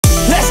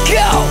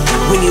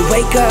when you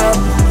wake up,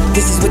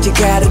 this is what you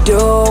gotta do.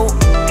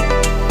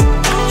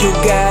 You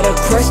gotta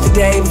crush the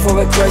day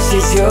before it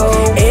crushes you.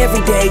 Every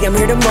day I'm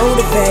here to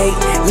motivate,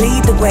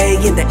 lead the way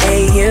in the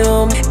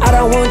AM. I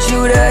don't want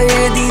you to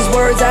hear these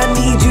words, I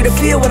need you to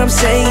feel what I'm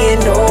saying.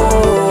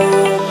 Oh,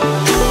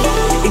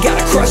 you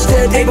gotta crush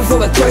the day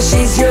before it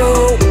crushes you.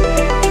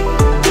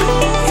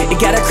 You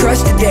gotta crush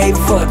the day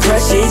before it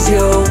crushes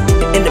you.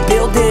 In the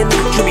building,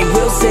 Drewbie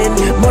Wilson,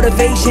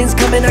 motivation's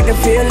coming, I can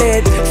feel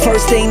it.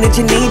 First thing that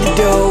you need to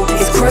do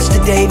is crush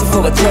the day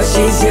before it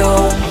crushes you.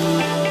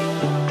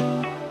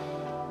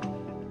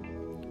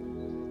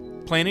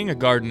 Planting a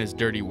garden is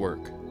dirty work,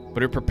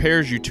 but it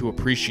prepares you to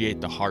appreciate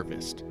the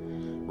harvest,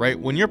 right?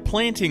 When you're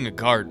planting a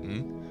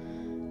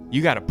garden,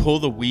 you got to pull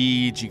the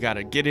weeds, you got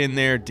to get in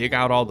there, dig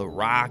out all the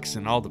rocks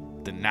and all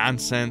the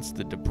nonsense,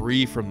 the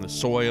debris from the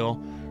soil,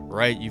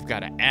 right? You've got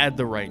to add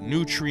the right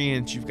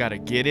nutrients, you've got to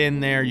get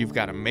in there, you've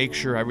got to make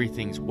sure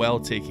everything's well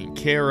taken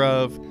care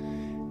of,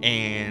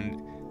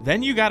 and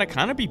then you got to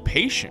kind of be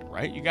patient,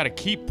 right? You got to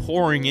keep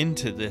pouring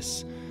into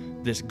this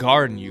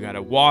garden. You got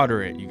to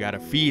water it, you got to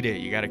feed it,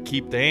 you got to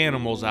keep the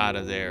animals out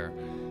of there,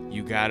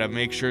 you got to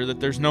make sure that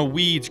there's no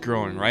weeds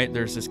growing, right?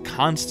 There's this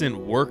constant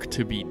work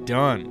to be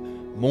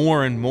done,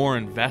 more and more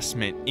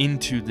investment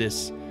into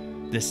this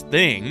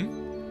thing.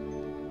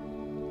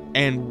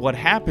 And what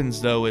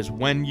happens though is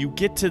when you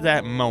get to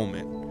that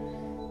moment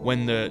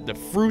when the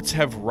fruits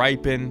have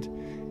ripened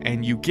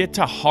and you get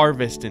to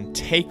harvest and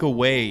take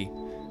away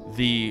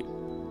the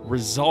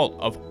result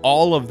of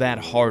all of that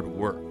hard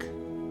work,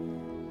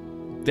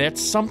 that's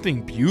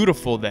something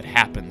beautiful that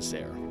happens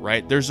there,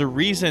 right? There's a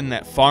reason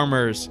that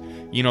farmers,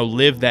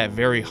 live that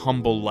very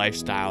humble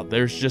lifestyle.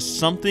 There's just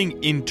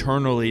something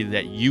internally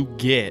that you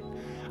get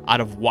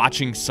out of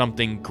watching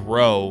something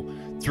grow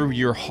through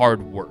your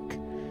hard work.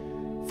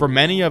 For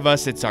many of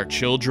us, it's our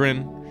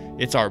children,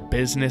 it's our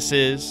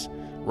businesses,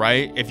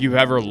 right? If you've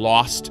ever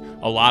lost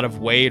a lot of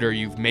weight or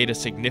you've made a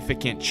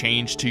significant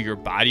change to your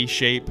body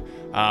shape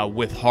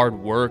with hard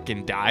work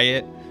and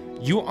diet,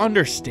 you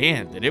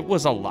understand that it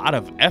was a lot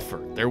of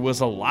effort. There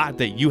was a lot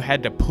that you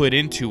had to put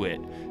into it.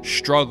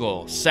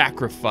 Struggle,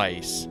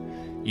 sacrifice,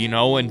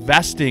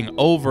 investing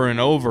over and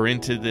over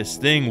into this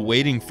thing,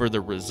 waiting for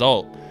the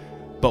result.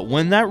 But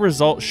when that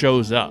result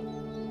shows up,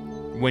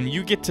 when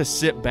you get to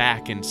sit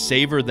back and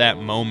savor that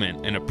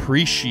moment and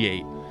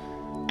appreciate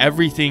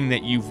everything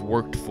that you've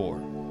worked for,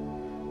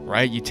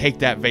 right? You take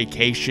that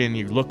vacation,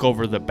 you look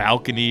over the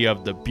balcony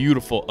of the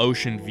beautiful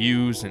ocean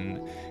views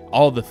and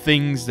all the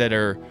things that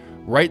are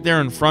right there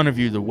in front of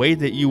you, the way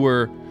that you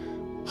were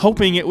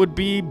hoping it would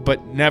be,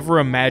 but never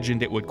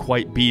imagined it would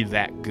quite be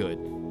that good.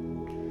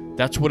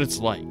 That's what it's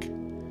like.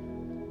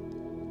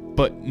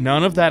 But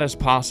none of that is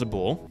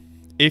possible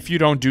if you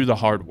don't do the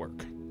hard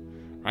work,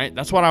 right?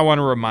 That's what I want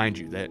to remind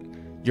you, that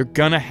you're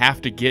going to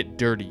have to get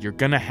dirty. You're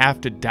going to have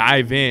to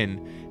dive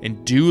in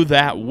and do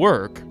that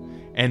work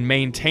and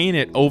maintain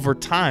it over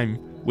time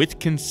with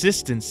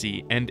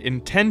consistency and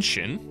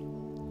intention.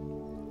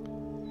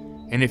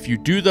 And if you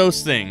do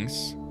those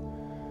things,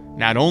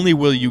 not only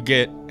will you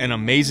get an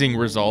amazing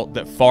result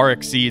that far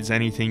exceeds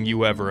anything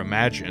you ever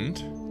imagined,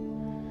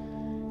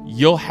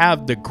 you'll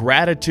have the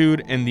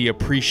gratitude and the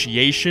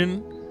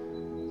appreciation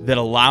that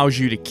allows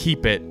you to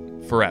keep it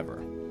forever.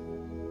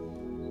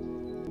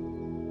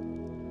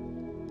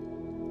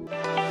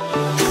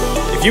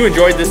 If you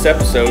enjoyed this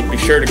episode, be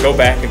sure to go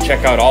back and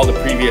check out all the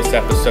previous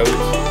episodes.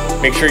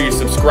 Make sure you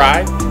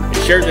subscribe and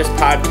share this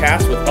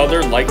podcast with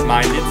other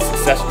like-minded,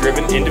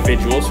 success-driven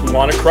individuals who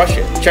want to crush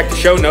it. Check the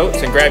show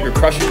notes and grab your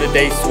Crushing the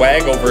Day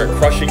swag over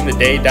at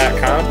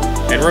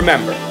crushingtheday.com. And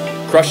remember,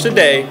 crush the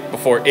day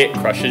before it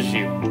crushes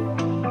you.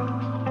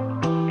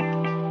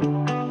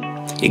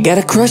 You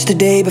gotta crush the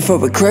day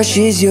before it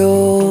crushes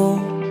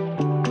you.